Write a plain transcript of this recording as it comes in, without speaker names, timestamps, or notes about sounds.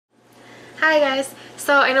Hi guys!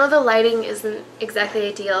 So I know the lighting isn't exactly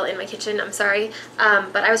ideal in my kitchen, I'm sorry,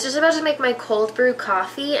 but I was just about to make my cold brew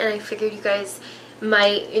coffee and I figured you guys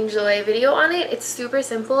might enjoy a video on it. It's super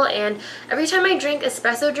simple, and every time I drink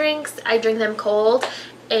espresso drinks, I drink them cold,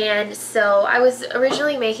 and so I was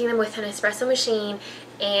originally making them with an espresso machine,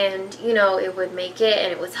 and you know, it would make it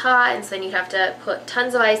and it was hot, and so then you'd have to put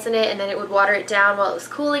tons of ice in it and then it would water it down while it was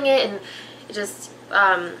cooling it, and it just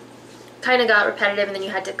kind of got repetitive, and then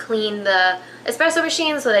you had to clean the espresso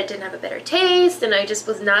machine so that it didn't have a bitter taste, and I just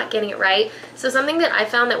was not getting it right. So something that I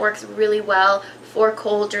found that works really well for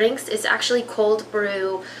cold drinks is actually cold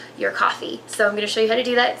brew your coffee. So I'm going to show you how to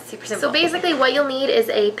do that. It's super simple. So basically what you'll need is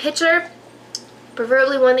a pitcher,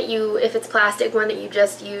 preferably one that you, if it's plastic, one that you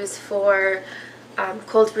just use for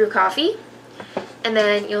cold brew coffee. And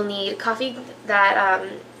then you'll need coffee that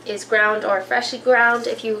is ground or freshly ground.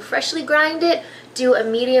 If you freshly grind it, do a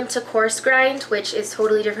medium to coarse grind, which is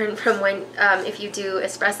totally different from when if you do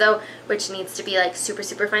espresso, which needs to be like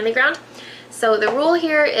super finely ground. So the rule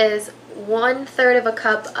here is 1/3 of a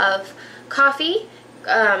cup of coffee,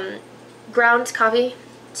 ground coffee,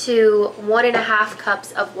 to 1.5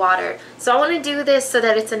 cups of water. So I want to do this so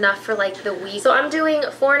that it's enough for like the week. So I'm doing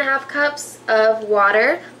 4.5 cups of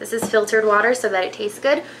water. This is filtered water so that it tastes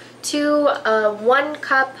good, to 1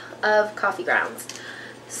 cup of coffee grounds.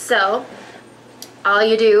 So all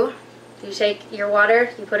you do, you take your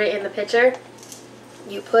water, you put it in the pitcher,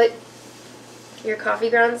 you put your coffee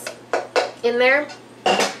grounds in there,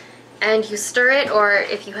 and you stir it, or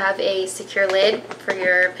if you have a secure lid for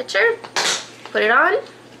your pitcher, put it on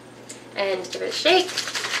and give it a shake.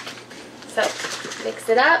 So mix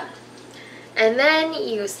it up, and then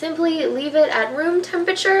you simply leave it at room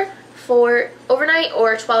temperature for overnight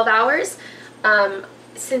or 12 hours.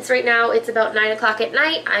 Since right now it's about 9 o'clock at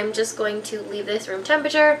night, I'm just going to leave this room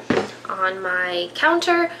temperature on my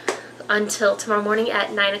counter until tomorrow morning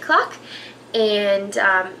at 9 o'clock, and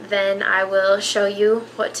then I will show you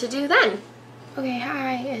what to do then. Okay,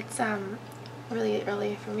 hi, it's really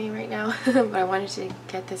early for me right now, but I wanted to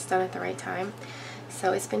get this done at the right time.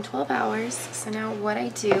 So it's been 12 hours, so now what I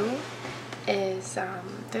do is,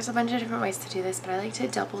 there's a bunch of different ways to do this, but I like to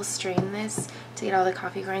double strain this to get all the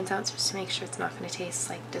coffee grinds out, just to make sure it's not going to taste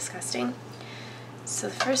like disgusting. So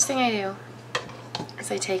the first thing I do is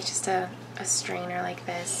I take just a strainer like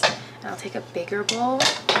this, and I'll take a bigger bowl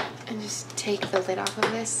and just take the lid off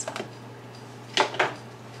of this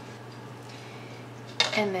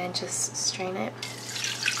and then just strain it.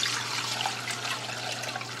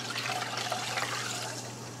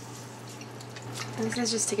 And this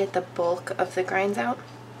is just to get the bulk of the grinds out.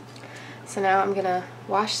 So now I'm gonna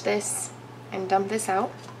wash this and dump this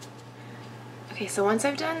out. Okay, so once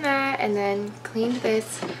I've done that and then cleaned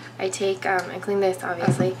this, I take, and clean this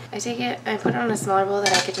obviously, I take it and put it on a smaller bowl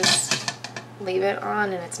that I could just leave it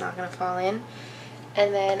on and it's not gonna fall in.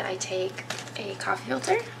 And then I take a coffee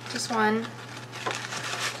filter, just one,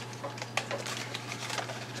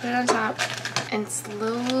 put it on top, and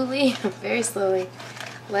slowly, very slowly,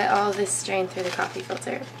 let all this strain through the coffee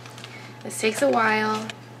filter. This takes a while.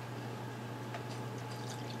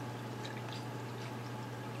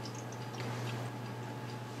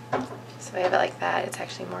 So I have it like that. It's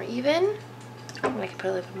actually more even. And I can put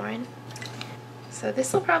a little bit more in. So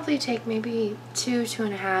this will probably take maybe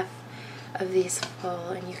 2.5 of these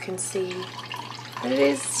full, and you can see that it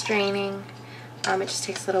is straining. It just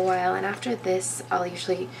takes a little while, and after this I'll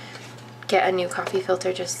usually get a new coffee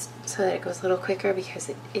filter just so that it goes a little quicker, because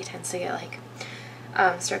it tends to get like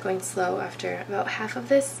start going slow after about half of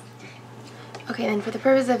this. Okay, then for the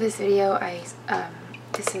purpose of this video,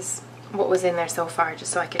 this is what was in there so far,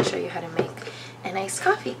 just so I could show you how to make an iced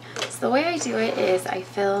coffee. So the way I do it is I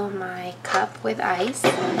fill my cup with ice,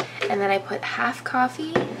 and then I put half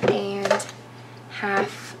coffee and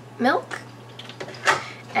half milk.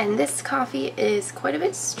 And this coffee is quite a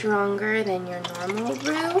bit stronger than your normal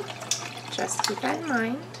brew. Just keep that in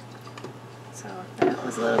mind. So that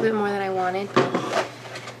was a little bit more than I wanted, but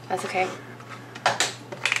that's okay.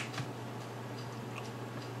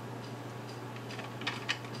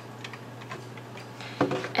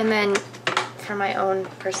 And then for my own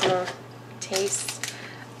personal taste,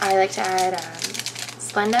 I like to add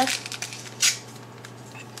Splenda.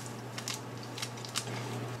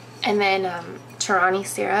 And then Torani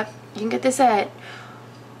syrup. You can get this at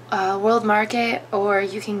World Market, or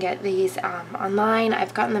you can get these online.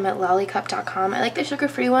 I've gotten them at lollycup.com. I like the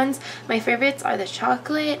sugar-free ones. My favorites are the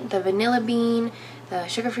chocolate, the vanilla bean, the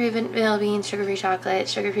sugar-free vanilla bean, sugar-free chocolate,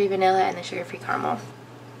 sugar-free vanilla, and the sugar-free caramel.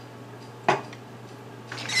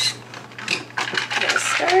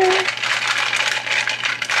 Stir.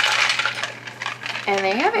 And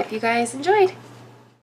there you have it. If you guys enjoyed.